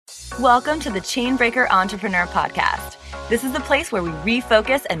Welcome to the Chainbreaker Entrepreneur Podcast. This is the place where we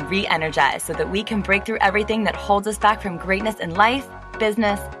refocus and re-energize so that we can break through everything that holds us back from greatness in life,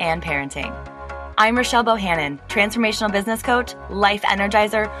 business, and parenting. I'm Rochelle Bohannon, transformational business coach, life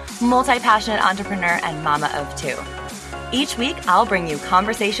energizer, multi-passionate entrepreneur, and mama of two. Each week, I'll bring you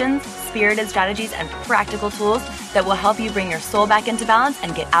conversations, spirited strategies, and practical tools that will help you bring your soul back into balance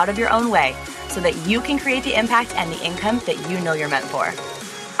and get out of your own way so that you can create the impact and the income that you know you're meant for.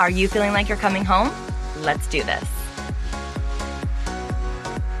 Are you feeling like you're coming home? Let's do this.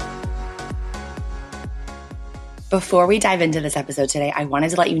 Before we dive into this episode today, I wanted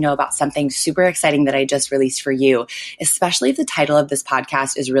to let you know about something super exciting that I just released for you, especially if the title of this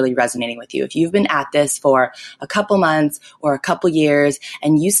podcast is really resonating with you. If you've been at this for a couple months or a couple years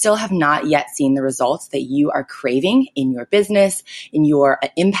and you still have not yet seen the results that you are craving in your business, in your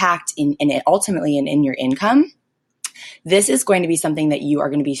impact, and ultimately in your income, this is going to be something that you are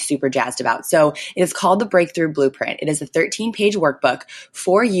going to be super jazzed about. So it is called the Breakthrough Blueprint. It is a 13-page workbook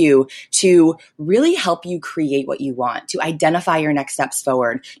for you to really help you create what you want, to identify your next steps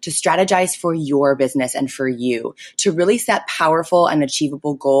forward, to strategize for your business and for you, to really set powerful and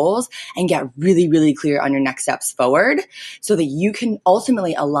achievable goals and get really, really clear on your next steps forward so that you can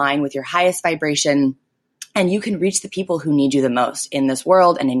ultimately align with your highest vibration and you can reach the people who need you the most in this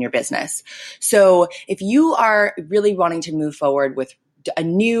world and in your business. So if you are really wanting to move forward with a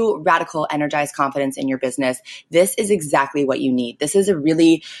new, radical, energized confidence in your business, this is exactly what you need. This is a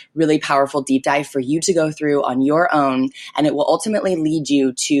really, really powerful deep dive for you to go through on your own, and it will ultimately lead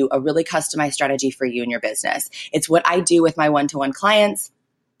you to a really customized strategy for you and your business. It's what I do with my one-to-one clients.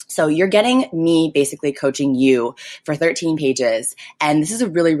 So you're getting me basically coaching you for 13 pages. And this is a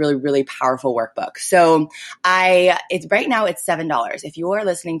really, really, really powerful workbook. So right now it's $7. If you are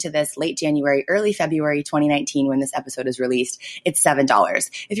listening to this late January, early February 2019, when this episode is released, it's $7.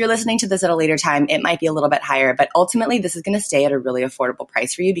 If you're listening to this at a later time, it might be a little bit higher, but ultimately this is going to stay at a really affordable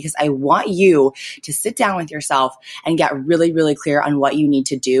price for you because I want you to sit down with yourself and get really, really clear on what you need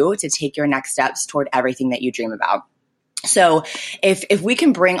to do to take your next steps toward everything that you dream about. So if we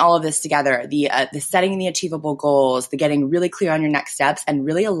can bring all of this together, the setting the achievable goals, the getting really clear on your next steps and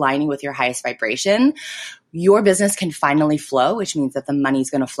really aligning with your highest vibration, your business can finally flow, which means that the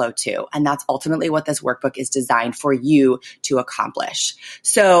money's going to flow too. And that's ultimately what this workbook is designed for you to accomplish.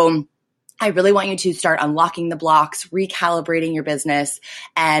 So I really want you to start unlocking the blocks, recalibrating your business,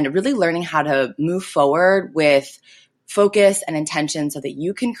 and really learning how to move forward with focus and intention so that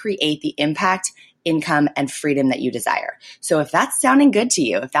you can create the impact, income, and freedom that you desire. So if that's sounding good to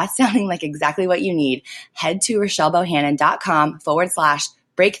you, if that's sounding like exactly what you need, head to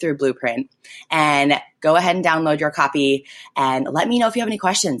RochelleBohannon.com/breakthrough blueprint and go ahead and download your copy and let me know if you have any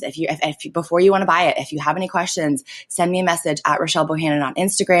questions. If before you want to buy it, if you have any questions, send me a message at Rochelle Bohannon on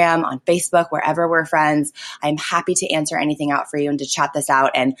Instagram, on Facebook, wherever we're friends. I'm happy to answer anything out for you and to chat this out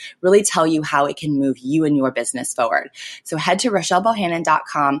and really tell you how it can move you and your business forward. So head to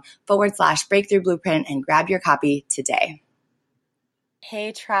RochelleBohannon.com/breakthrough blueprint and grab your copy today.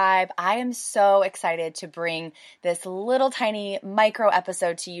 Hey tribe, I am so excited to bring this little tiny micro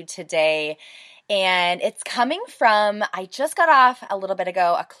episode to you today. And it's coming from, I just got off a little bit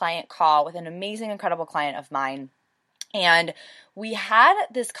ago, a client call with an amazing, incredible client of mine. And we had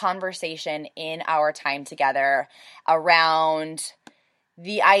this conversation in our time together around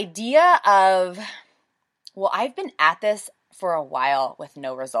the idea of, well, I've been at this for a while with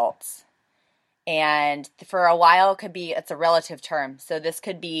no results. And for a while it's a relative term. So this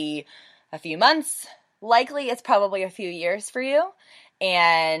could be a few months. Likely it's probably a few years for you.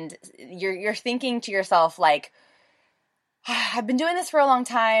 And you're thinking to yourself like, I've been doing this for a long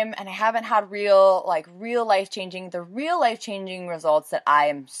time and I haven't had real life-changing results that I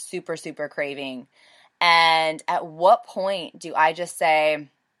am super, super craving. And at what point do I just say,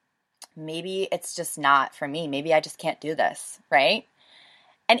 maybe it's just not for me. Maybe I just can't do this, right?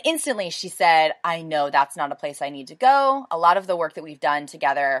 And instantly she said, I know that's not a place I need to go. A lot of the work that we've done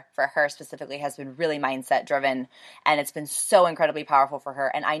together for her specifically has been really mindset driven, and it's been so incredibly powerful for her.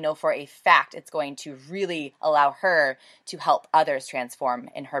 And I know for a fact it's going to really allow her to help others transform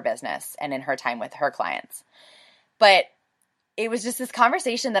in her business and in her time with her clients. But it was just this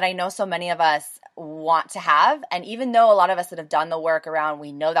conversation that I know so many of us want to have. And even though a lot of us that have done the work around,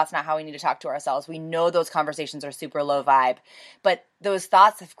 we know that's not how we need to talk to ourselves. We know those conversations are super low vibe, but those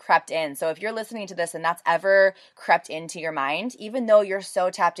thoughts have crept in. So if you're listening to this and that's ever crept into your mind, even though you're so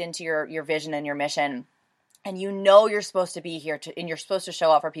tapped into your vision and your mission, and you know you're supposed to be here and you're supposed to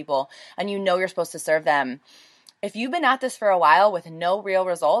show up for people, and you know you're supposed to serve them, If you've been at this for a while with no real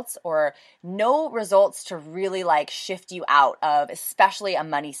results or no results to really like shift you out of, especially a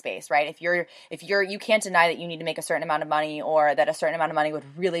money space, right? You can't deny that you need to make a certain amount of money or that a certain amount of money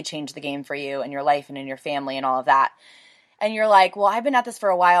would really change the game for you and your life and in your family and all of that. And you're like, well, I've been at this for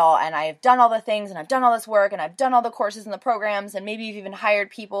a while and I've done all the things and I've done all this work and I've done all the courses and the programs and maybe you've even hired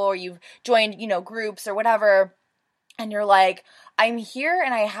people or you've joined, groups or whatever. And you're like, I'm here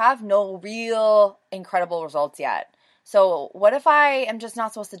and I have no real incredible results yet. So what if I am just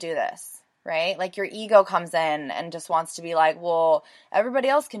not supposed to do this, right? Like your ego comes in and just wants to be like, well, everybody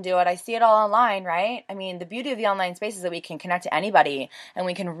else can do it. I see it all online, right? I mean, the beauty of the online space is that we can connect to anybody and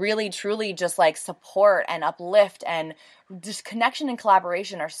we can really, truly just like support and uplift, and just connection and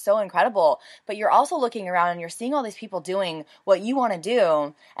collaboration are so incredible. But you're also looking around and you're seeing all these people doing what you want to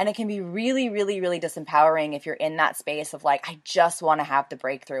do. And it can be really, really, really disempowering if you're in that space of like, I just want to have the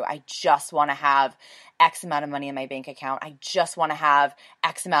breakthrough. I just want to have X amount of money in my bank account. I just want to have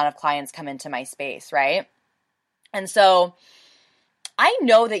X amount of clients come into my space, right? And so I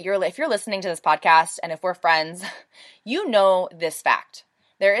know that if you're listening to this podcast and if we're friends, you know this fact.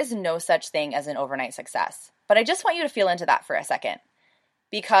 There is no such thing as an overnight success. But I just want you to feel into that for a second,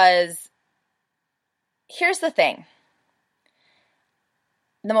 because here's the thing.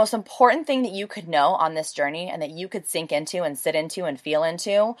 The most important thing that you could know on this journey and that you could sink into and sit into and feel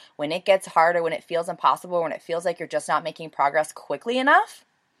into when it gets hard or when it feels impossible or when it feels like you're just not making progress quickly enough,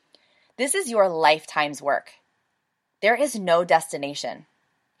 this is your lifetime's work. There is no destination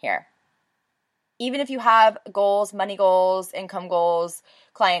here. Even if you have goals, money goals, income goals,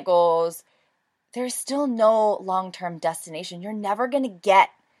 client goals, there's still no long-term destination. You're never going to get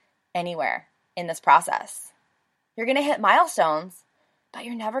anywhere in this process. You're going to hit milestones, but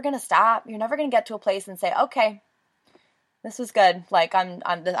you're never going to stop. You're never going to get to a place and say, okay, this was good. Like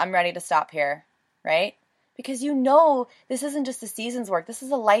I'm ready to stop here, right? Because this isn't just a season's work. This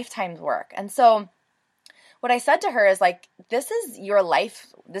is a lifetime's work. And so what I said to her is like, this is your life.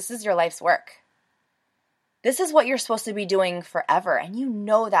 This is your life's work. This is what you're supposed to be doing forever. And you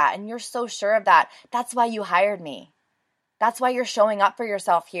know that. And you're so sure of that. That's why you hired me. That's why you're showing up for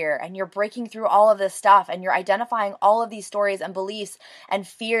yourself here. And you're breaking through all of this stuff. And you're identifying all of these stories and beliefs and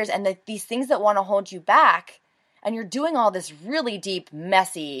fears and these things that want to hold you back. And you're doing all this really deep,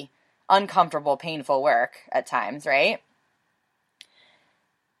 messy, uncomfortable, painful work at times, right?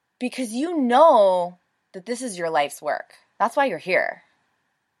 Because you know that this is your life's work. That's why you're here.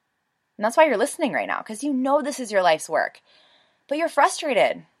 And that's why you're listening right now, because you know this is your life's work, but you're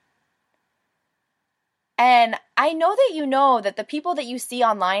frustrated. And I know that you know that the people that you see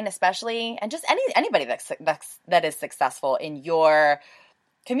online, especially, and just anybody that is successful in your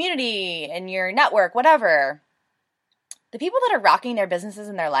community, in your network, whatever, the people that are rocking their businesses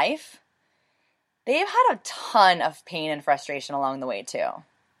in their life, they've had a ton of pain and frustration along the way too.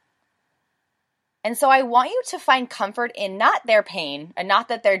 And so I want you to find comfort in not their pain, and not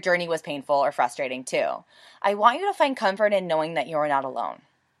that their journey was painful or frustrating too. I want you to find comfort in knowing that you're not alone.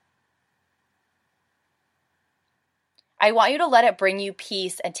 I want you to let it bring you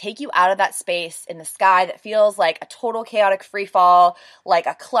peace and take you out of that space in the sky that feels like a total chaotic free fall, like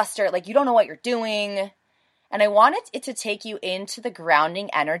a cluster, like you don't know what you're doing. And I want it to take you into the grounding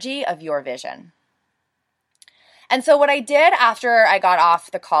energy of your vision. And so what I did after I got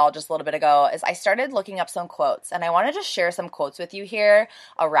off the call just a little bit ago is I started looking up some quotes, and I want to just share some quotes with you here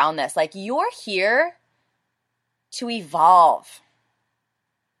around this. Like, you're here to evolve.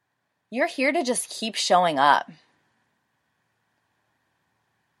 You're here to just keep showing up.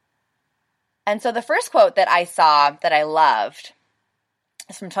 And so the first quote that I saw that I loved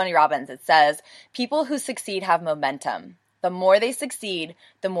is from Tony Robbins. It says, "People who succeed have momentum. The more they succeed,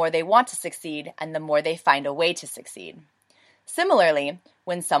 the more they want to succeed, and the more they find a way to succeed. Similarly,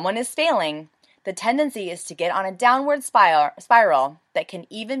 when someone is failing, the tendency is to get on a downward spiral that can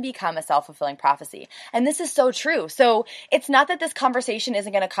even become a self-fulfilling prophecy." And this is so true. So it's not that this conversation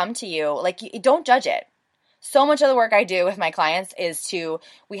isn't going to come to you. Like, don't judge it. So much of the work I do with my clients is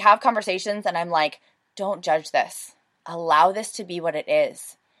we have conversations and I'm like, don't judge this. Allow this to be what it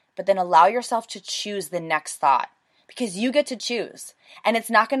is. But then allow yourself to choose the next thought. Because you get to choose, and it's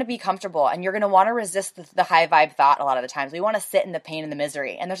not going to be comfortable, and you're going to want to resist the high vibe thought a lot of the times. We want to sit in the pain and the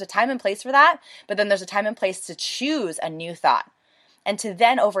misery, and there's a time and place for that, but then there's a time and place to choose a new thought, and to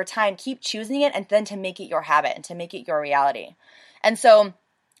then over time keep choosing it, and then to make it your habit and to make it your reality. And so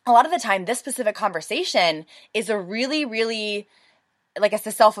a lot of the time, this specific conversation is a really, really, like, it's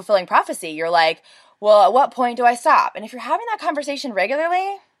a self-fulfilling prophecy. You're like, well, at what point do I stop? And if you're having that conversation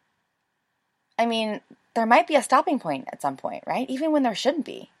regularly, I mean, there might be a stopping point at some point, right? Even when there shouldn't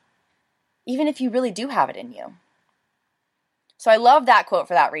be. Even if you really do have it in you. So I love that quote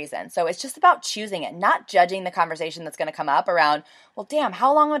for that reason. So it's just about choosing it, not judging the conversation that's going to come up around, well, damn,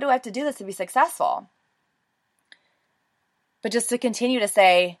 how long do I have to do this to be successful? But just to continue to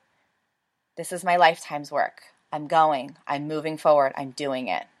say, this is my lifetime's work. I'm going, I'm moving forward, I'm doing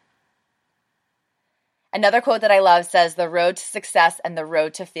it. Another quote that I love says, the road to success and the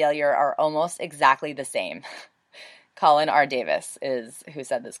road to failure are almost exactly the same. Colin R. Davis is who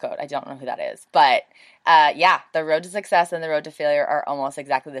said this quote. I don't know who that is. But the road to success and the road to failure are almost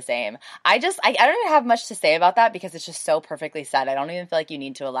exactly the same. I don't even have much to say about that because it's just so perfectly said. I don't even feel like you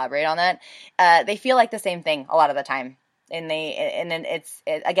need to elaborate on that. They feel like the same thing a lot of the time. And then it's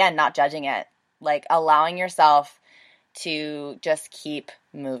again, not judging it. Like allowing yourself to just keep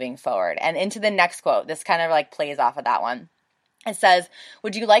moving forward. And into the next quote, this kind of like plays off of that one. It says,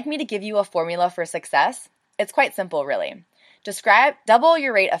 would you like me to give you a formula for success? It's quite simple, really. Double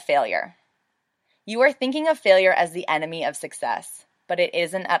your rate of failure. You are thinking of failure as the enemy of success, but it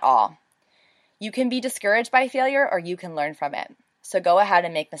isn't at all. You can be discouraged by failure or you can learn from it. So go ahead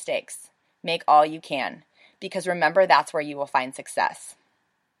and make mistakes. Make all you can, because remember, that's where you will find success.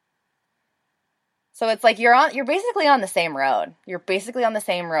 So it's like you're basically on the same road. You're basically on the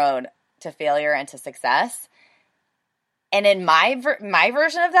same road to failure and to success. And in my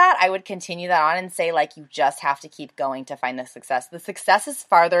version of that, I would continue that on and say, like, you just have to keep going to find the success. The success is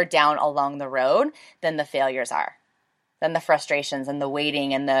farther down along the road than the failures are, than the frustrations and the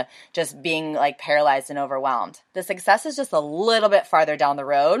waiting and the just being like paralyzed and overwhelmed. The success is just a little bit farther down the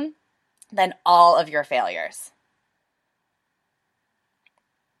road than all of your failures.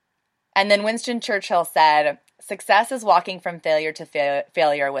 And then Winston Churchill said, success is walking from failure to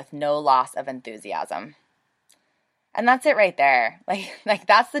failure with no loss of enthusiasm. And that's it right there. Like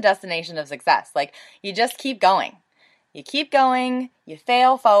that's the destination of success. Like you just keep going. You keep going, you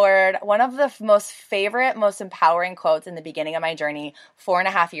fail forward. One of the most empowering quotes in the beginning of my journey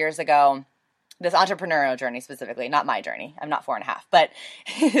 4.5 years ago, this entrepreneurial journey specifically, not my journey. I'm not 4.5, but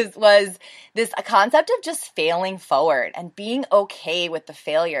was this a concept of just failing forward and being okay with the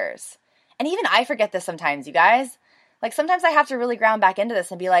failures. And even I forget this sometimes, you guys. Like sometimes I have to really ground back into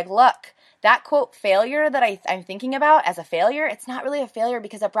this and be like, look, that quote failure that I'm thinking about as a failure, it's not really a failure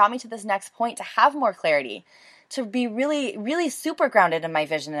because it brought me to this next point to have more clarity, to be really, really super grounded in my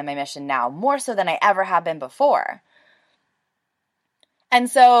vision and my mission now, more so than I ever have been before. And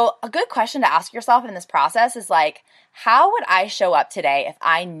so a good question to ask yourself in this process is like, how would I show up today if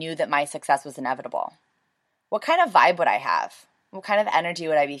I knew that my success was inevitable? What kind of vibe would I have? What kind of energy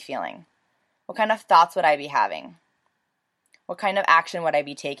would I be feeling? What kind of thoughts would I be having? What kind of action would I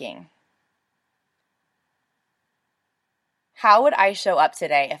be taking? How would I show up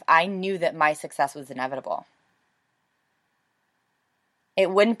today if I knew that my success was inevitable? It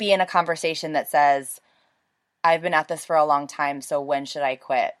wouldn't be in a conversation that says, I've been at this for a long time, so when should I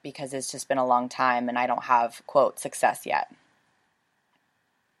quit? Because it's just been a long time and I don't have, quote, success yet.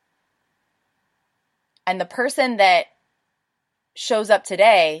 And the person that shows up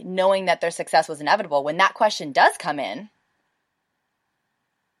today knowing that their success was inevitable, when that question does come in,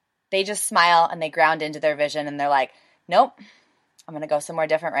 they just smile and they ground into their vision and they're like, nope, I'm going to go somewhere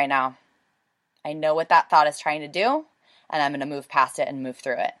different right now. I know what that thought is trying to do, and I'm going to move past it and move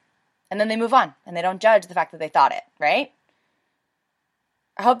through it. And then they move on, and they don't judge the fact that they thought it, right?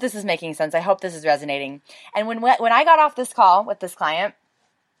 I hope this is making sense. I hope this is resonating. And when I got off this call with this client,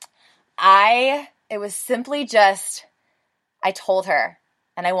 it was simply just, I told her,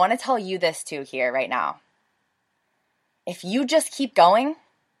 and I want to tell you this too here right now. If you just keep going,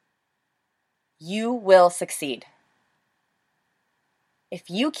 you will succeed. If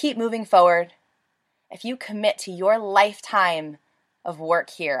you keep moving forward, if you commit to your lifetime of work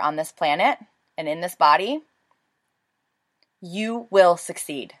here on this planet and in this body, you will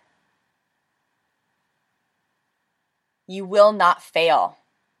succeed. You will not fail.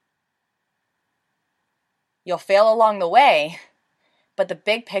 You'll fail along the way, but the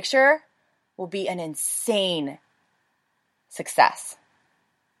big picture will be an insane success.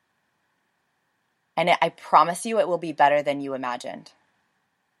 And I promise you it will be better than you imagined.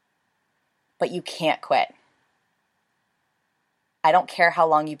 But you can't quit. I don't care how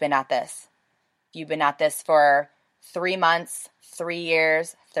long you've been at this. If you've been at this for 3 months, 3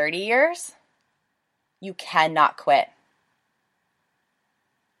 years, 30 years, you cannot quit.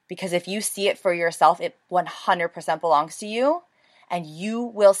 Because if you see it for yourself, it 100% belongs to you, and you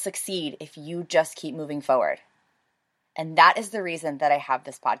will succeed if you just keep moving forward. And that is the reason that I have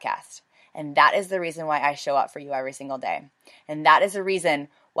this podcast. And that is the reason why I show up for you every single day. And that is the reason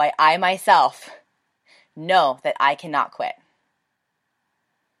why I myself know that I cannot quit.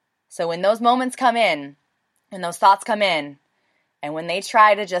 So when those moments come in, and those thoughts come in, And when they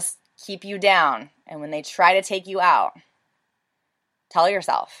try to just keep you down, and when they try to take you out, tell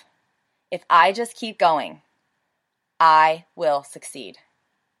yourself, if I just keep going, I will succeed.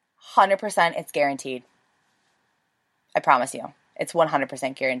 100% it's guaranteed. I promise you. It's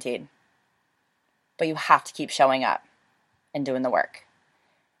 100% guaranteed. But you have to keep showing up and doing the work.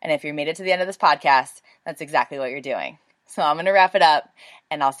 And if you made it to the end of this podcast, that's exactly what you're doing. So I'm going to wrap it up,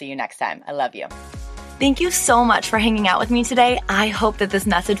 and I'll see you next time. I love you. Thank you so much for hanging out with me today. I hope that this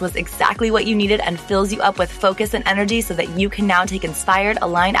message was exactly what you needed and fills you up with focus and energy so that you can now take inspired,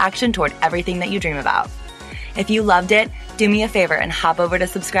 aligned action toward everything that you dream about. If you loved it, do me a favor and hop over to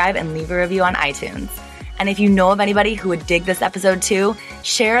subscribe and leave a review on iTunes. And if you know of anybody who would dig this episode too,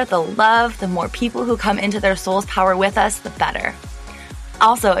 share the love. The more people who come into their soul's power with us, the better.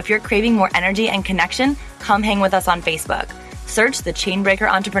 Also, if you're craving more energy and connection, come hang with us on Facebook. Search The Chainbreaker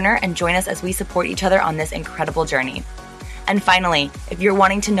Entrepreneur and join us as we support each other on this incredible journey. And finally, if you're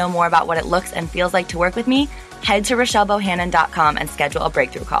wanting to know more about what it looks and feels like to work with me, head to RochelleBohannon.com and schedule a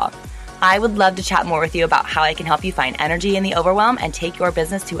breakthrough call. I would love to chat more with you about how I can help you find energy in the overwhelm and take your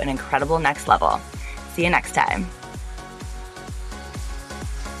business to an incredible next level. See you next time.